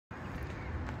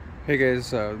Hey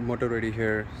guys, Motor Ready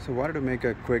here. So wanted to make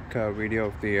a quick video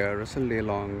of the Russell Day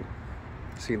Long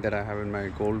seat that I have in my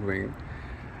Goldwing.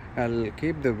 I'll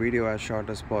keep the video as short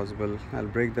as possible. I'll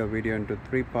break the video into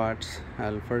three parts.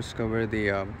 I'll first cover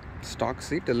the stock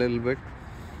seat a little bit,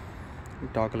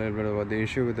 talk a little bit about the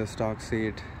issue with the stock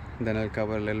seat. Then I'll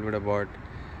cover a little bit about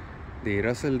the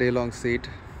Russell Day Long seat,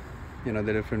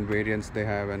 the different variants they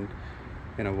have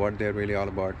and what they're really all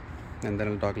about. And then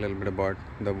I'll talk a little bit about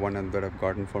the one that I've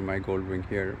gotten for my Goldwing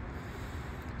here.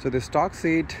 So the stock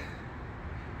seat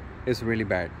is really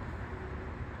bad.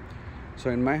 So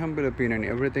in my humble opinion,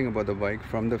 everything about the bike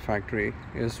from the factory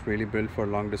is really built for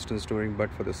long distance touring,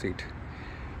 but for the seat.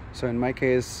 So in my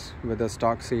case, with the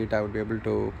stock seat, I would be able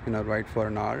to ride for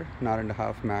an hour and a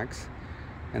half max,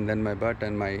 and then my butt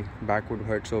and my back would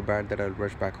hurt so bad that I'll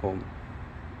rush back home.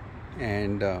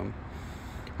 And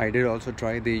I did also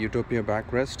try the Utopia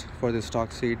backrest for the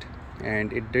stock seat,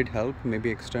 and it did help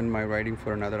maybe extend my riding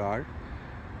for another hour,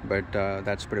 but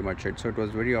that's pretty much it. So it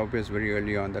was very obvious very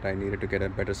early on that I needed to get a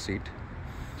better seat.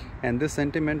 And this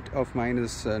sentiment of mine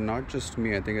is not just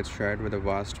me. I think it's shared with a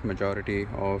vast majority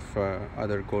of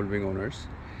other Goldwing owners.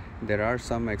 There are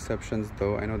some exceptions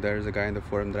though. I know there is a guy in the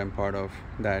forum that I'm part of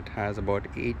that has about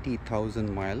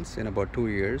 80,000 miles in about 2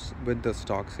 years with the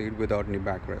stock seat without any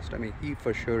backrest. I mean, he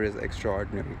for sure is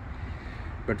extraordinary.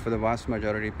 But for the vast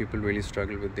majority, people really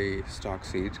struggle with the stock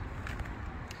seat.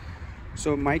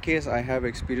 So in my case, I have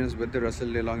experience with the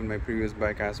Russell Day Long in my previous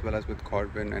bike as well as with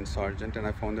Corbin and Sargent, and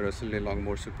I found the Russell Day Long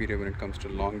more superior when it comes to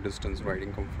long distance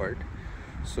riding comfort.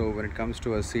 So when it comes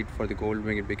to a seat for the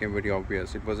Goldwing, it became very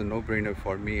obvious. It was a no-brainer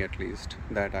for me, at least,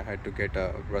 that I had to get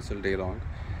a Russell Day Long,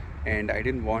 and I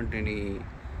didn't want any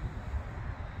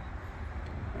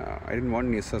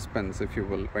suspense, if you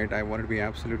will, right? I wanted to be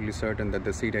absolutely certain that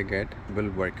the seat I get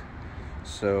will work.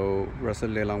 So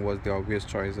Russell Day Long was the obvious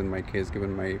choice in my case,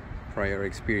 given my prior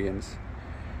experience.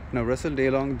 Now Russell Day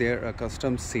Long, they're a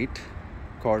custom seat.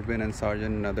 Corbin and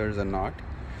Sargent and others are not.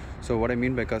 So what I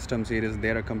mean by custom seat is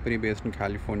they're a company based in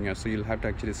California, so you'll have to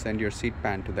actually send your seat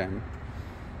pan to them,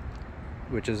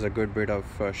 which is a good bit of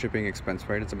shipping expense,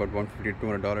 right? It's about $150 to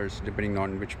 $200 depending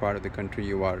on which part of the country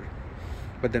you are.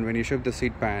 But then when you ship the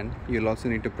seat pan, you'll also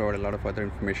need to provide a lot of other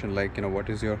information, like what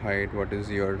is your height, what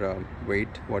is your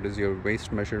weight, what is your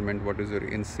waist measurement, what is your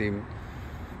inseam.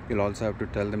 You'll also have to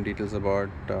tell them details about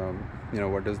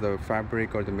what is the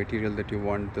fabric or the material that you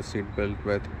want the seat built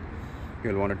with.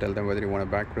 You'll want to tell them whether you want a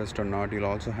backrest or not. You'll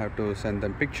also have to send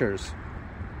them pictures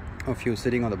of you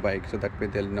sitting on the bike, so that way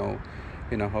they'll know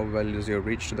how well is your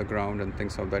reach to the ground and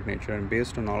things of that nature. And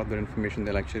based on all of that information,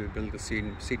 they'll actually build the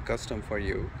seat custom for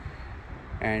you,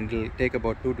 and it'll take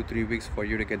about 2 to 3 weeks for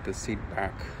you to get the seat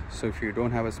back. So if you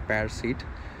don't have a spare seat,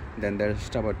 then there's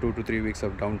about 2 to 3 weeks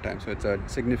of downtime. So it's a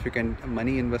significant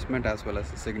money investment as well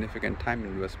as a significant time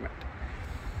investment.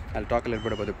 I'll talk a little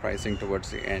bit about the pricing towards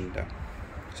the end.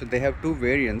 So they have two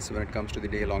variants when it comes to the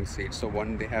day long seat. So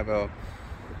one, they have a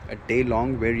day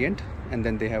long variant, and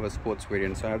then they have a sports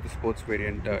variant. So I have the sports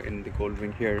variant in the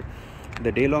Goldwing here. The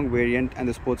day long variant and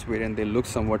the sports variant, they look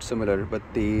somewhat similar, but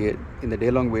in the day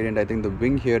long variant, I think the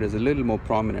wing here is a little more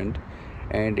prominent,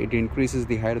 and it increases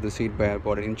the height of the seat by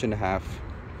about 1.5 inches.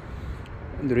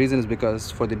 And the reason is because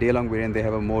for the day long variant, they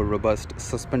have a more robust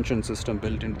suspension system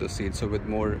built into the seat, so with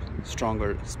more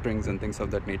stronger springs and things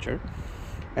of that nature.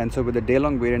 And so with the day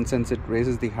long variant, since it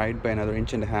raises the height by another 1.5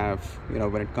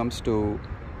 inches, when it comes to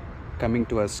coming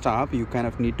to a stop, you kind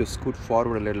of need to scoot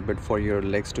forward a little bit for your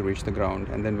legs to reach the ground,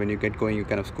 and then when you get going, you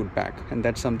kind of scoot back. And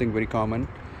that's something very common,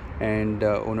 and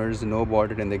owners know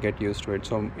about it and they get used to it.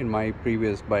 So in my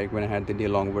previous bike, when I had the day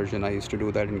long version, I used to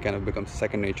do that, and it kind of becomes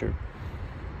second nature.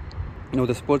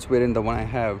 The sports variant, the one I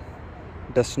have,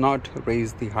 does not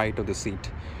raise the height of the seat.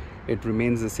 It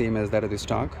remains the same as that of the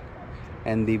stock,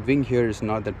 and the wing here is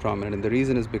not that prominent. And the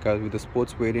reason is because with the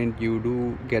sports variant, you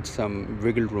do get some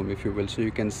wiggle room, if you will, so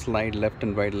you can slide left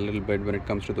and right a little bit when it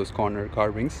comes to those corner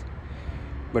carvings.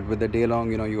 But with the day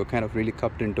long, you are kind of really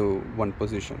cupped into one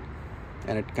position,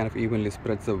 and it kind of evenly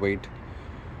spreads the weight,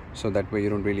 so that way you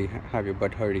don't really have your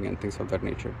butt hurting and things of that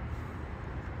nature.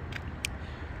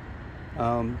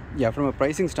 From a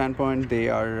pricing standpoint, they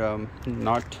are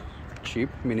not cheap,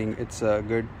 meaning it's a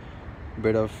good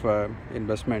bit of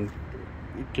investment.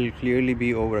 It will clearly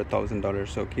be over $1,000,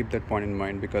 so keep that point in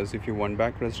mind, because if you want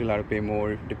backrest, you'll have to pay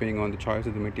more. Depending on the choice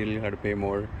of the material, you'll have to pay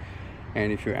more,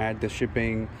 and if you add the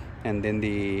shipping and then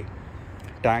the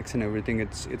tax and everything,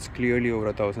 it's clearly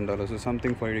over $1,000. So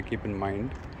something for you to keep in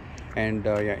mind. And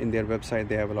in their website,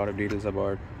 they have a lot of details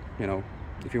about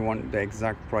if you want the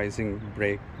exact pricing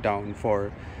breakdown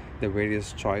for the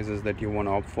various choices that you want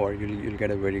to opt for, you'll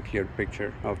get a very clear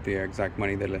picture of the exact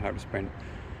money that you'll have to spend.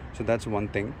 So that's one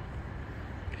thing.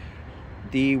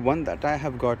 The one that I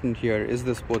have gotten here is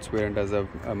the sports variant, as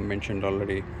I've mentioned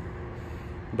already.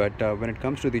 But when it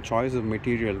comes to the choice of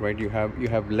material, right, you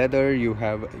have leather, you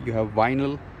have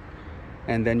vinyl,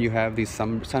 and then you have the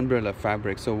sunbrella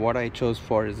fabric. So what I chose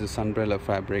for is the sunbrella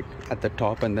fabric at the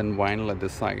top and then vinyl at the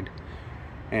side.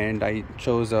 And I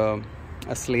chose a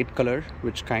slate color,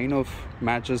 which kind of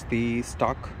matches the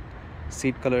stock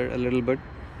seat color a little bit.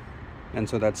 And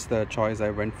so that's the choice I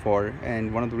went for.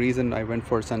 And one of the reasons I went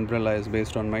for sunbrella is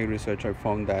based on my research. I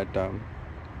found that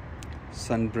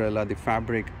sunbrella, the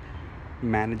fabric,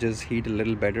 manages heat a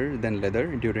little better than leather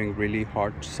during really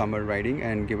hot summer riding,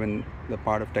 and given the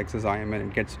part of Texas I am in,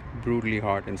 it gets brutally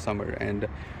hot in summer, and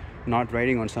not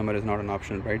riding on summer is not an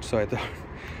option, right? So I thought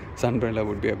sunbrella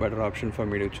would be a better option for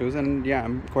me to choose, and yeah,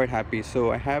 I'm quite happy.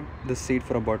 So I have this seat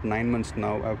for about 9 months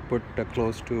now. I've put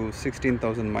close to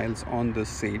 16,000 miles on this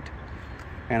seat,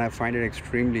 and I find it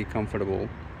extremely comfortable.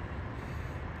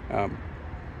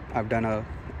 I've done a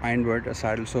Ironwood, a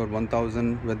saddle sore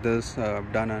 1000 with this.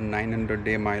 I've done a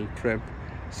 900-day mile trip,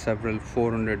 several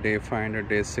 400-day,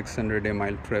 500-day, 600-day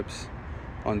mile trips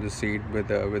on the seat with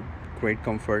great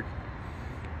comfort.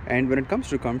 And when it comes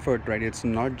to comfort, right, it's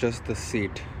not just the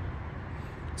seat.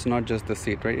 It's not just the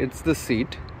seat, right? It's the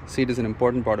seat. Seat is an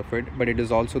important part of it, but it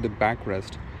is also the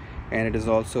backrest, and it is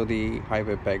also the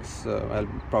highway pegs. I'll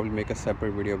probably make a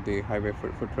separate video of the highway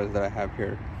footrest that I have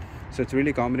here. So it's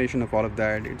really a combination of all of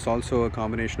that. It's also a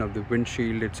combination of the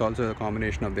windshield. It's also a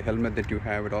combination of the helmet that you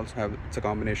have. It's a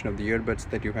combination of the earbuds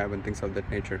that you have and things of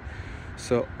that nature.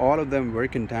 So all of them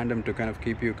work in tandem to kind of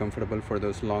keep you comfortable for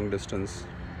those long distance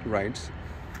rides.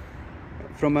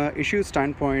 From an issue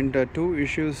standpoint, two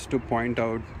issues to point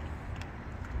out.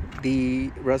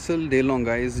 The Russell Daylong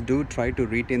guys do try to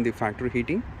retain the factory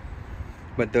heating,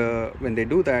 but when they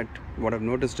do that, what I've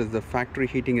noticed is the factory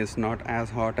heating is not as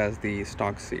hot as the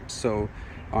stock seats. So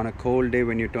on a cold day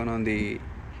when you turn on the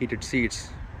heated seats,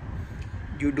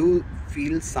 you do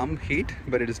feel some heat,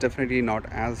 but it is definitely not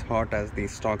as hot as the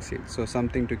stock seats. So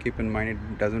something to keep in mind.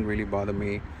 It doesn't really bother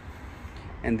me.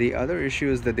 And the other issue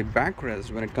is that the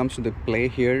backrest, when it comes to the play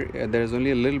here, there is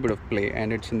only a little bit of play,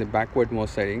 and it's in the backwardmost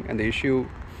setting. And the issue,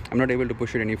 I'm not able to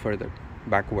push it any further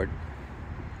backward.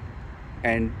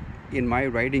 And in my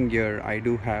riding gear, I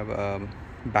do have a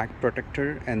back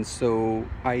protector, and so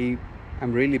I'm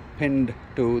really pinned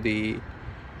to the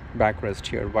backrest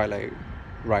here while I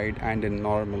ride and in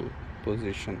normal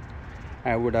position.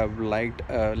 I would have liked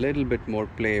a little bit more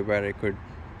play where I could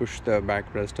push the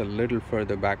backrest a little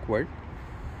further backward.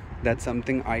 That's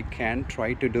something I can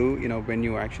try to do. You know, when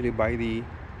you actually buy the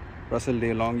Russell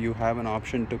Daylong, you have an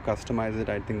option to customize it,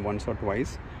 I think once or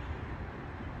twice.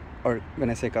 Or when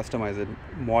I say customize it,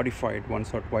 modify it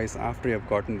once or twice after you have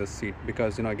gotten the seat,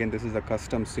 because again, this is a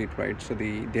custom seat, right? So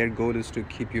their goal is to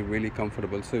keep you really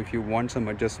comfortable. So if you want some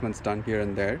adjustments done here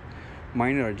and there,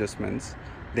 minor adjustments,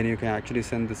 then you can actually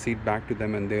send the seat back to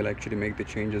them, and they'll actually make the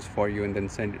changes for you and then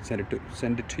send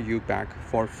it to you back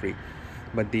for free.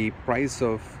 But the price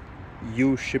of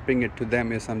you shipping it to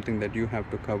them is something that you have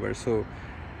to cover. So,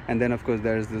 and then of course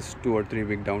there's this 2 or 3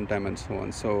 week downtime and so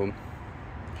on. So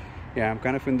yeah, I'm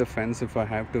kind of in the fence if I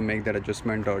have to make that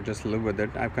adjustment or just live with it.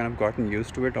 I've kind of gotten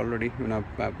used to it already.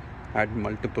 I've had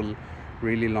multiple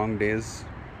really long days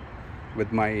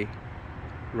with my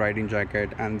riding jacket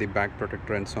and the back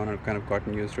protector and so on. I've kind of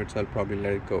gotten used to it, so I'll probably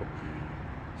let it go.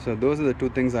 So those are the two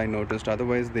things I noticed.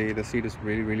 Otherwise, the seat is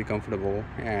really, really comfortable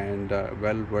and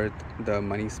well worth the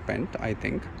money spent, I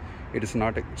think. It's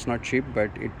not cheap,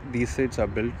 but these seats are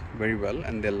built very well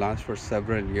and they'll last for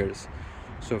several years.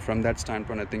 So from that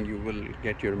standpoint, I think you will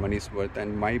get your money's worth.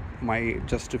 And my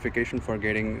justification for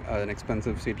getting an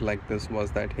expensive seat like this was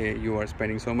that, hey, you are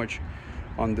spending so much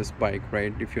on this bike,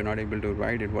 right? If you're not able to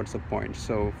ride it, what's the point?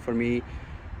 So for me,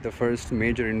 the first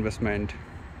major investment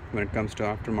when it comes to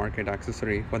aftermarket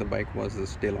accessory for the bike was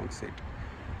this Daylong seat.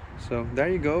 So there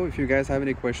you go. If you guys have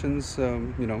any questions,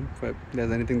 if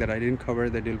there's anything that I didn't cover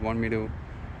that you'll want me to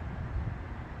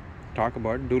talk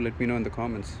about, do let me know in the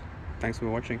comments. Thanks for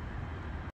watching.